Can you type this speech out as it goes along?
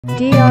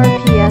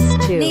DRPS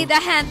 2. Need a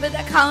hand with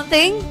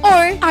accounting?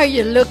 Or are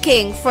you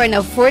looking for an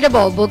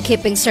affordable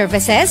bookkeeping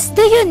services?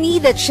 Do you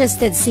need a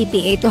trusted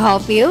CPA to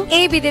help you?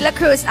 AB Dela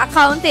Cruz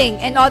Accounting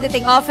and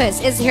Auditing Office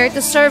is here to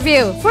serve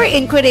you. For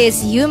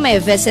inquiries, you may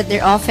visit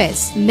their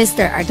office.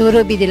 Mr.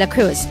 Arturo B. Dela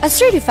Cruz, a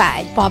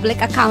certified public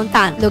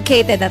accountant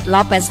located at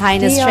Lopez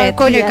Haines Street,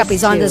 corner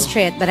Capizondo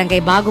Street,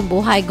 Barangay Bagong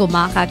Buhay,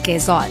 Gumaca,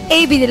 Quezon.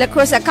 AB Dela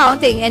Cruz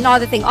Accounting and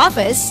Auditing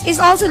Office is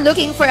also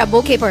looking for a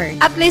bookkeeper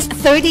at least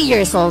 30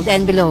 years old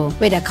and below.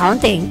 With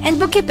accounting and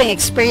bookkeeping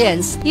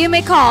experience, you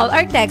may call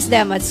or text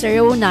them at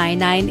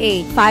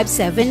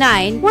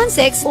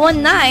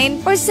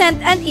 0998-579-1619 or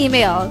send an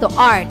email to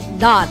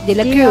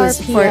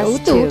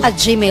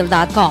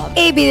art.delacruz402@gmail.com.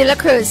 AB Dela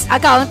Cruz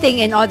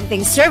Accounting and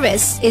Auditing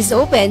Service is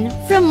open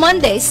from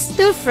Mondays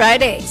to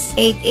Fridays,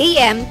 8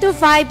 a.m. to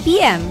 5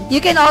 p.m.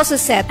 You can also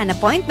set an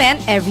appointment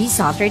every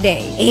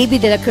Saturday. AB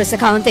Dela Cruz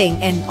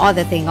Accounting and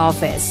Auditing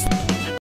Office.